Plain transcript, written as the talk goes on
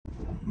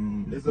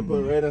It's a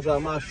parade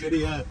inside my city,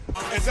 yeah.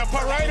 It's a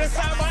parade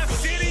inside my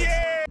city,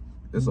 yeah.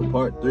 It's a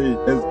part 3,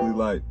 basically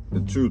like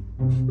the truth.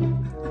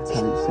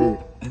 Type shit.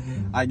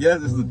 I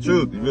guess it's the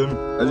truth, you feel me?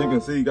 As you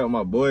can see, you got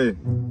my boy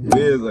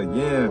Wiz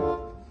again,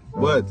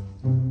 but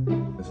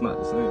it's not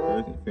the same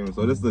person, you feel me?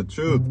 So this is the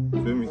truth,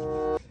 you feel me?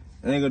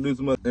 I ain't gonna do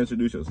too much.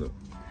 Introduce yourself.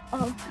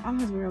 Oh, I'm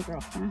his real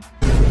girlfriend.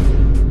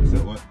 You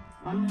said what?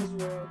 I'm his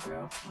real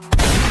girlfriend.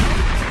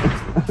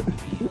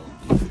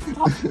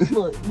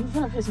 Look, you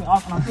finna piss me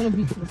off and I'm finna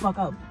beat you the fuck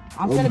up.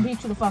 I'm finna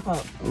beat you the fuck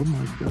up. Oh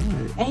my god.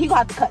 And he gonna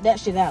have to cut that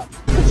shit out.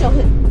 Put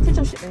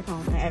your shit back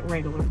on and act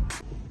regular.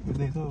 You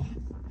think so?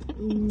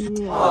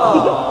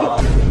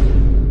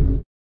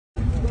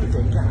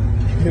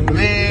 Yeah.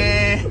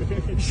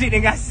 Man, shit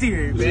ain't got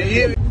serious,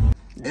 man.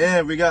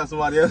 And we got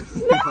somebody else.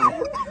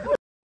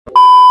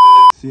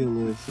 She a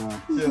little shy.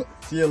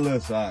 She a little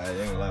shy, I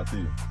ain't gonna lie to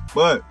you.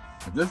 But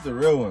this is the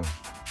real one.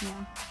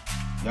 Yeah.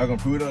 Y'all gonna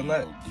prove that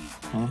tonight?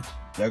 Huh?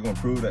 Y'all gonna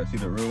prove that she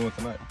the real one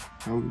tonight?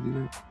 How would you do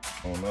that?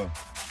 I don't know.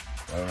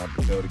 Y'all don't have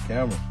to tell the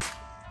camera.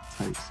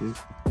 Type shit.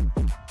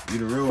 You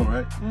the real one,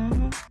 right?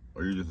 Mm-hmm.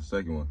 Or you just the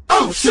second one?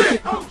 Oh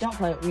shit! Don't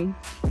play with me.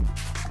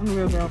 I'm a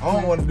real girlfriend. I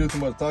don't want to do too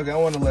much talking. I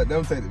want to let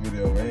them take the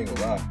video, man. I ain't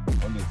gonna lie.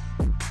 I'm just,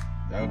 y'all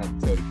gonna have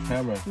to tell the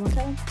camera. You wanna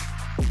tell him?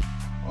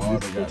 All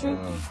they got truth?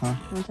 done.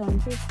 You wanna tell him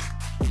the truth?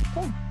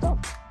 Tell him. Talk.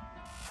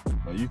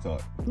 No, you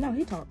talk. No,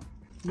 he talked.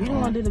 You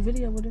don't want to do the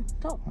video with her.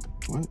 Talk.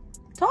 What?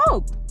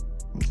 Talk.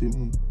 What you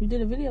mean? You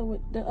did a video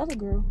with the other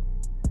girl.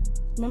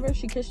 Remember,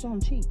 she kissed you on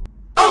the cheek.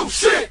 Oh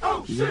shit!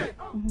 Oh shit!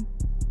 Mm-hmm.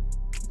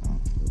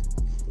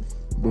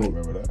 You don't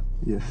remember that?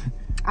 Yeah.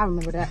 I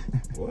remember that.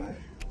 What?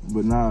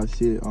 But nah,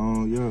 shit,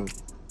 yeah.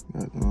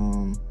 That,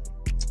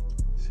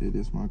 shit,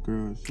 this my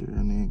girl, shit,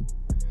 her name,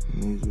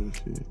 Nasia,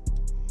 shit.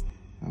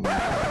 I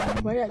like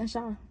her. Where you at in the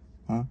shower?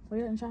 Huh? Where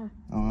you at in the shower?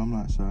 Oh, I'm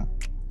not shy.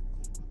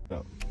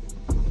 No.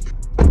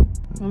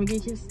 You want me to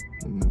get kissed?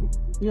 No.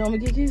 You want me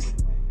to get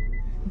kissed?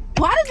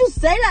 Why did you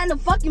say that in the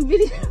fucking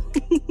video?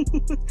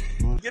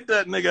 Get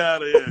that nigga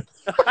out of here.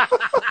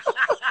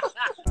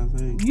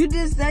 You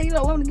just say you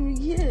don't want me to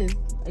give you a kiss.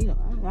 You know,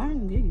 I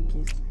don't give you a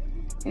kiss.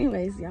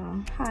 Anyways,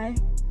 y'all, hi.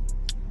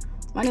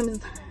 My name is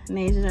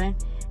Nasia,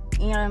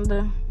 and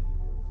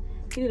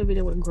he did a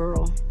video with a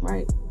girl,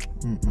 right?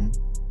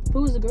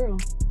 Who was the girl?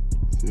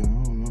 Shit, I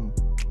don't know.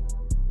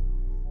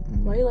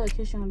 Why you let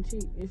kiss you on the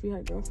cheek if you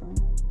had a girlfriend?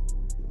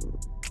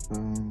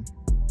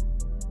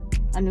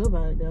 I knew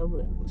about it though,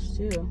 but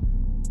still.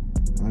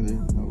 I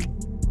didn't know.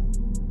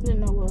 You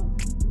didn't know what?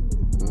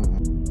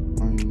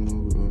 I didn't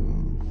know,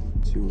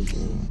 she was,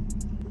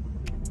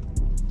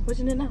 What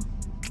you didn't know?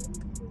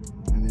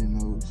 I didn't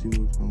know she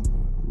was gonna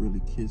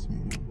really kiss me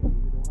though.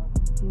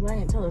 You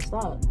ain't tell her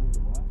stop.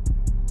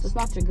 It's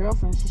not your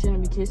girlfriend. She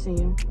shouldn't be kissing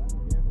you.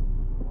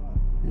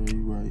 Yeah,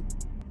 you right.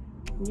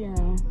 Yeah.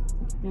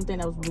 You don't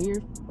think that was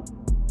weird?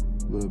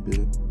 A little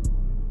bit.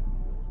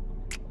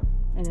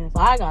 And if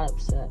I got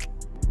upset,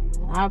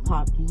 I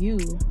popped you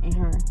and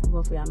her and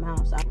both of your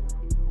mouths.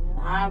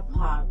 I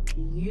popped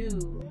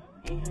you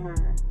and her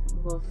and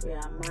both of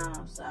your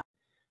mouths.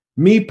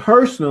 Me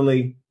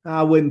personally,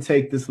 I wouldn't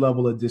take this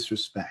level of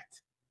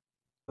disrespect.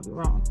 I'd be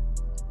wrong.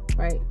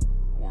 Right?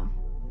 Yeah.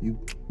 You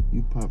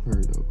pop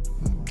her though.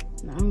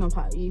 No, I'm gonna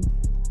pop you.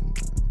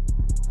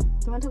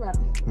 What you wanna talk about?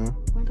 Huh?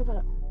 What you wanna talk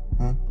about?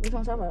 Huh? What you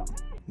wanna talk about?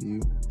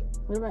 You.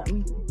 What about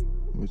me?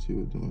 What you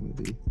were doing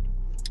today?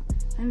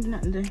 I didn't do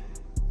nothing today.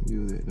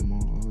 You was at the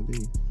mall all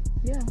day.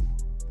 Yeah.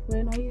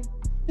 Waiting on you.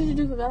 What did you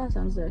do for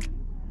Valentine's Day?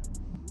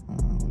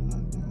 What was I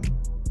doing?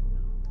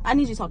 I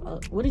need you to talk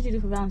up. What did you do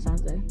for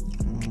Valentine's Day?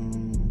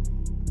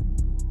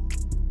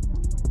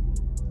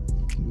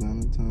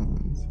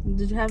 Valentine's.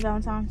 Did you have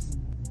Valentine's?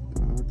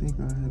 I think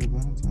I had a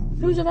Valentine's.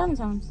 Who's your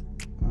Valentine's?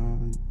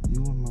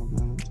 You were my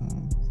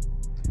Valentine's.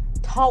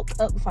 Talk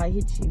up if I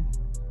hit you.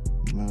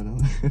 No,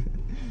 don't.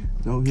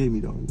 Don't hit me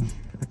though.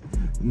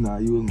 Nah,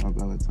 you was my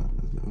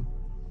Valentine's though.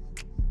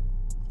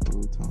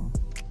 Whole time.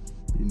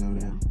 You know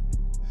that.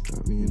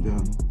 Stop being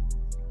dumb.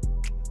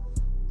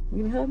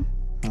 You give me a hug?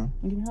 Huh?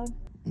 You give me a hug?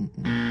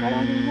 Mm-mm. Why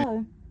don't you give me a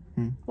hug?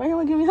 Why you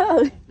want to give me a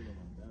hug?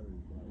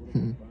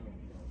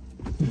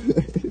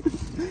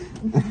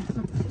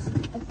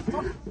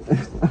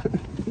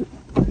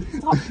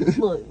 Stop.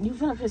 Look, you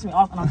finna piss me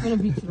off and I'm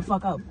finna beat you the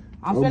fuck up.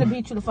 I'm finna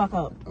beat you the fuck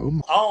up. Oh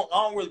my. I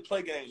don't really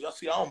play games. Y'all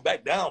see, I don't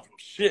back down from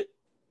shit.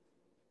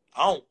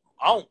 I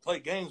don't play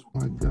games.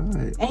 My God.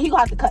 And he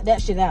gonna have to cut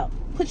that shit out.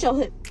 Put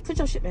your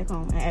shit back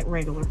on and act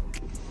regular.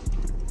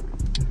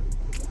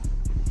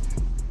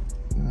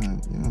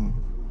 God, yo.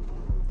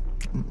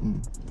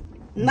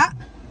 Not.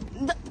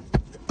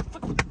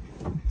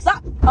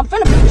 Stop. I'm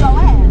finna beat your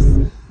ass.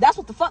 That's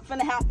what the fuck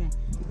finna happen.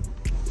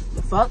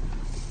 The fuck?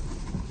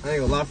 I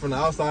ain't gonna lie, from the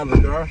outside of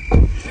the car,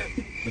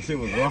 the shit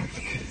was wrong.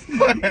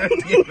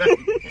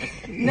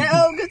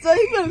 No, cause so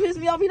he finna piss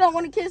me off. He don't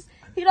want to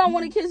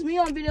kiss me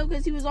on video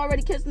because he was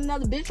already kissing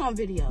another bitch on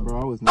video.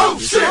 Bro, I was not. Oh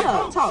shit! Shut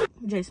up. Talk,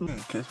 Jason.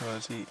 Kiss me on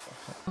the cheek.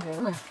 Okay,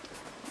 look.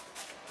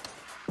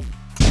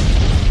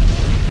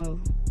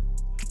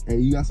 Hey,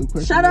 you got some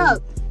questions? Shut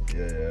up.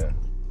 Yeah.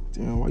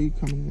 Damn, why you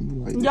coming at me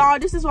like that? Y'all,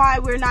 this is why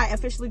we're not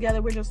officially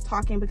together. We're just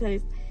talking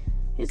because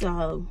he's a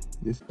hoe.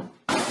 This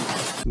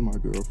is my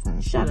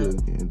girlfriend. Shut She up.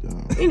 just getting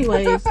dumb.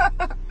 Anyways,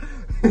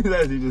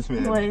 That's you just mad.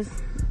 anyways,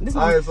 this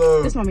Alright,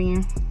 so my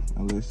man.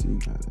 Unless you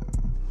got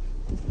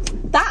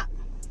Stop.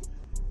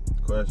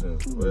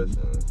 questions.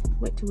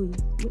 Wait till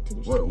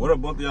the What are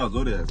both of y'all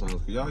zodiac signs?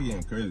 Cause y'all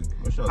getting crazy.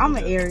 What's y'all I'm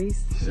an zodiac?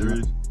 Aries.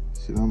 Aries.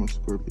 shit, I'm a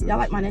Scorpio. Y'all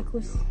like my Shit.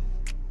 necklace?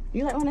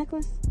 You like my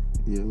necklace?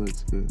 Yeah, it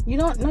looks good. You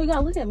don't. No, you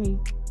gotta look at me.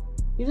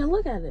 You didn't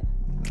look at it.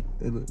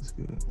 It looks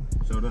good.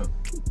 Show them.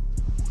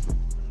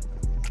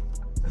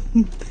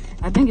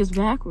 I think it's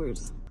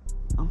backwards.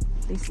 Oh,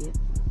 they see it.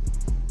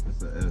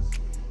 That's an S.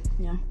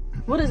 Yeah.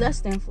 What does that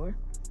stand for?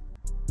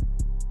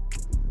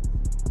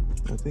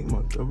 I think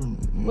my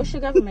government name. What's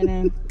your government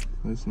name?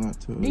 Let's not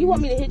tell Do you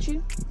want me to hit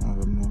you?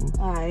 No.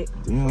 All right.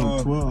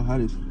 Damn, 12,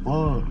 hot as fuck.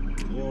 Oh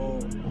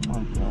Well,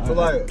 my god. so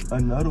like,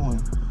 Another one.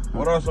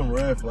 what are some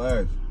red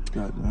flags?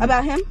 Goddamn.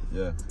 About him?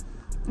 Yeah.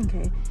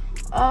 Okay.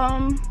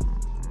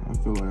 I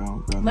feel like I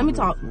don't got Let no me red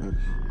talk. flags.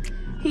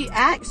 He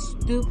acts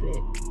stupid,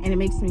 and it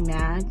makes me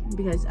mad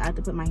because I have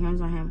to put my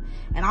hands on him.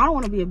 And I don't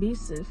want to be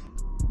abusive,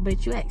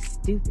 but you act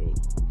stupid,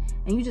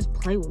 and you just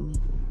play with me.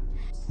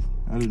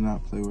 I do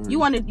not play with her. You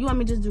want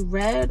me to just do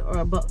red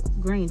or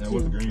green And too?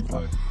 what's the green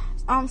flag?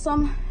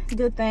 Some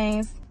good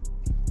things.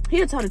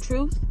 He'll tell the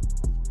truth,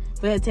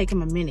 but it'll take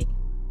him a minute.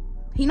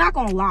 He not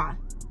gonna lie.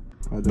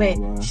 I don't But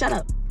lie. shut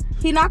up.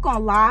 He not gonna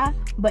lie,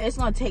 but it's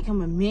gonna take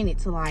him a minute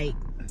to like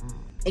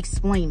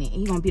explain it.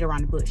 He gonna beat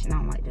around the bush, and I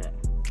don't like that.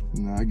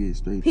 Nah, I get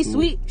straight He's to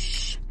sweet.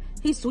 Shh.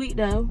 He's sweet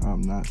though. it.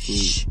 I'm not sweet.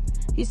 Shh.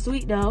 He's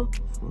sweet though.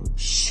 Fuck.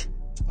 Shh.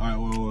 All right.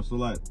 Well, so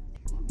like,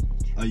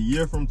 a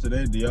year from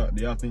today, do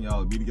y'all think y'all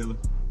will be together?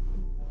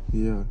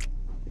 Yeah.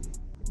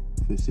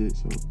 If it's it,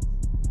 so.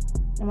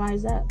 And why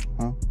is that?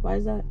 Huh? Why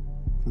is that?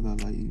 Because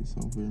I like you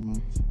so very much.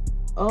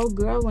 Oh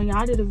girl, when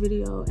y'all did a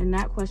video and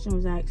that question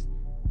was asked,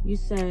 you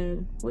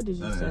said, what did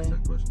you I didn't say? ask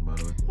that question, by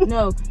the way.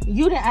 No,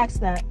 you didn't ask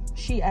that.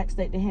 She asked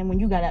that to him when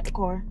you got out the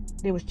car.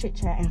 They was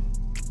chit-chatting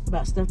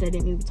about stuff that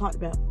didn't even be talked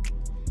about.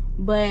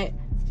 But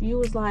you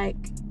was like,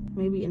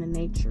 maybe in the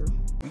nature.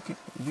 We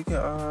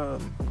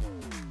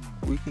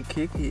can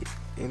kick it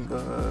and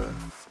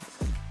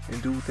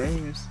do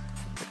things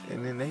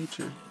in the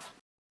nature.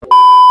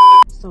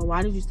 So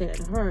why did you say that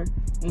to her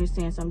and you're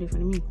saying something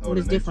different to me? Oh, What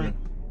is the nature? different?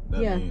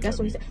 That Yeah, mean- that's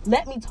that what he mean- said.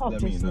 Let me talk,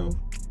 that mean just no. so.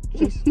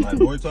 Just, Like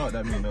boy talk,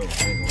 that mean no. I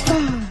ain't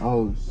gonna lie.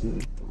 Oh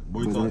shit.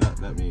 Boy But talk,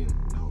 that mean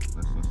no.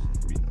 That's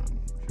just beating around.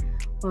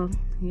 well,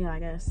 yeah, I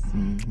guess.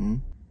 Mm-hmm.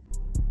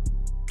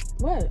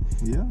 What?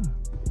 Yeah.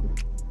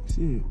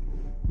 Shit.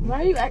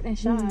 Why are you acting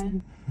shy?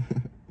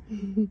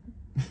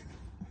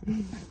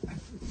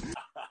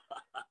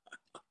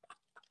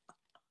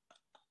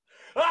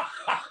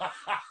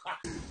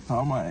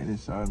 How am I acting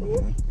shy,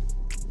 man?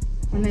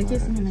 And then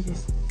kiss me and then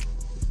kiss.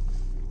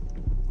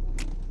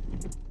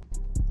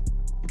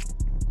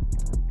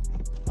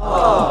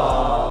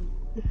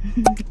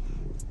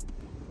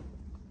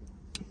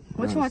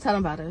 What you want to tell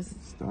them about us?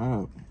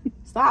 Stop.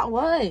 Stop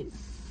what?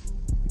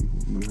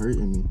 You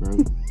hurting me, bro.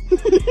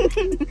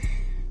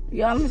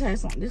 Y'all, let me tell you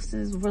something. This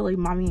is really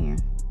my man,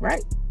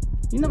 right?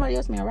 You nobody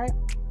else man, right?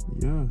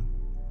 Yeah.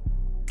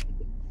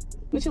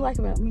 What you like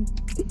about me?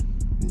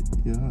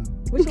 Yeah.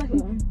 What you like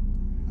about me?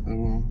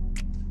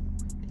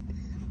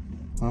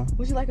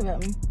 What you like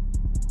about me?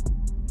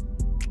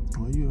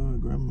 Why you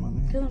grabbing my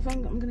name? Cause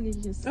I'm gonna get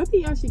you kissed. I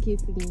think y'all should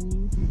kiss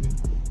again.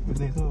 You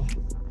think so?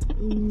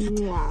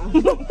 Yeah.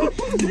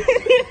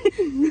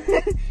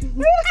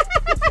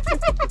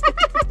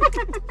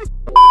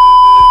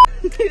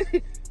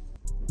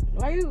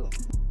 Why you?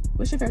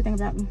 What's your favorite thing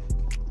about me?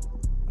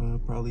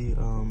 Probably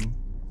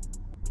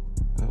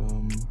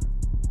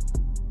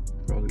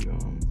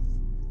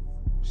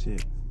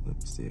shit,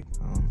 lipstick.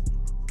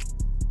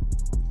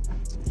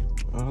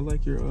 I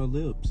like your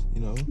lips,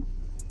 you know.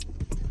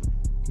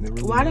 They're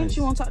really Why didn't nice.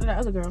 you want to talk to that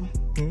other girl?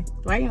 Hmm?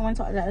 Why didn't you want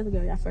to talk to that other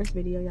girl? Y'all first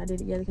video y'all did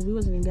together because we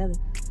wasn't together.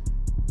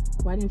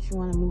 Why didn't you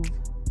want to move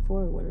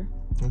forward with her?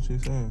 What you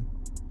saying?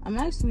 I'm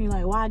asking you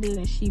like, why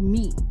didn't she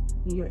meet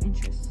your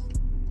interests?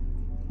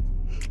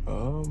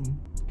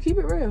 Keep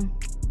it real.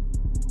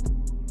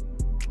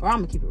 Or I'm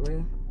gonna keep it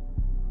real.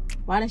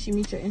 Why didn't she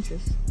meet your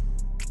interests?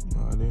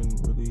 I didn't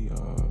really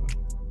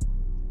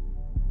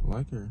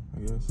like her, I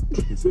guess.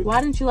 You could say Why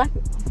that. didn't you like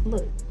it?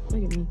 Look at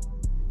me.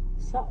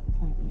 Stop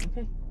playing with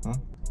me, okay? Huh?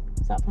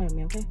 Stop playing with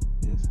me, okay?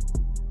 Yes.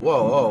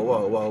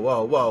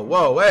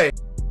 Whoa, hey.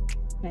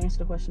 Now answer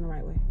the question the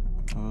right way.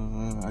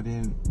 I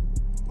didn't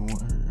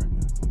want her, I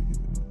guess.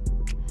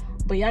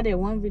 But y'all did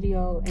one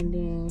video, and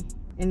then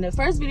in the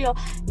first video,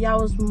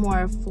 y'all was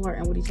more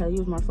flirting with each other. You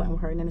was more flirting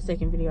with her. And then the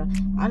second video,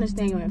 I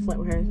understand you went flirt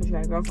with her because you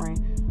got a girlfriend.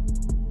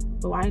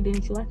 But why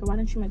didn't you like her? Why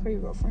didn't you make her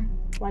your girlfriend?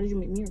 Why did you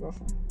make me your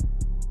girlfriend?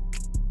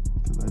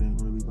 Because I didn't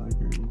really like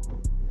her.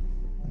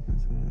 Like I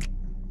said.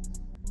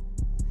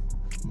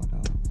 My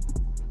dog.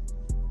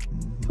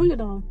 Mhm. Who your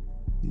dog?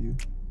 You.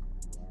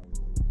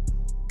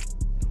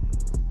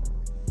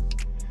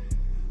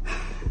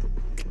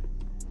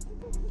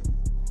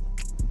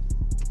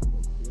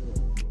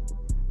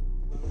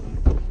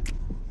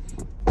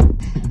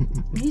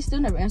 still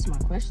never answered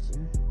my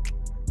question.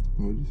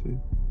 What'd you say?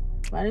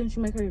 Why didn't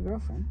you make her your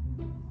girlfriend?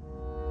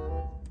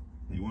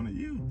 He wanted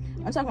you.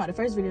 I'm talking about the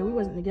first video. We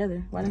wasn't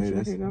together. Why didn't you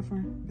make her your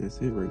girlfriend? That's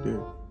it right there.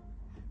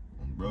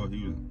 Bro,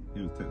 he was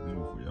texting me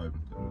before y'all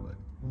even told me, like,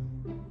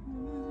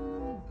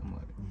 I'm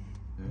like,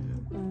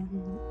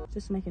 yeah.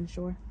 Just making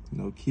sure.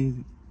 No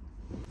kids.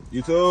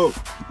 YouTube.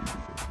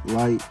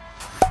 Like,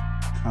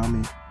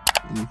 comment,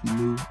 and if you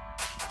new,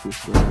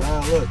 subscribe.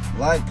 Now look,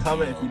 like,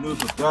 comment if you new,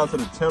 subscribe to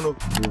the channel.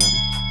 Yeah.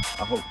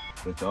 I hope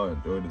that y'all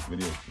enjoyed this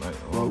video tonight.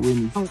 Walk with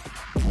me. I'm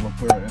gonna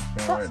put her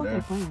Instagram Stop right fucking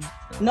there. playing.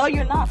 No,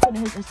 you're not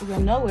putting his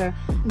Instagram nowhere.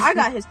 I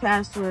got his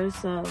password,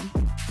 so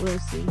we'll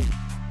see.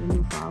 The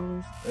new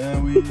followers.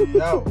 And we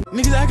out.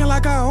 Niggas acting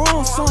like I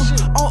own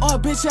something. On a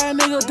bitch ass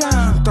nigga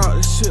down. Thought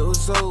this shit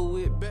was over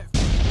with.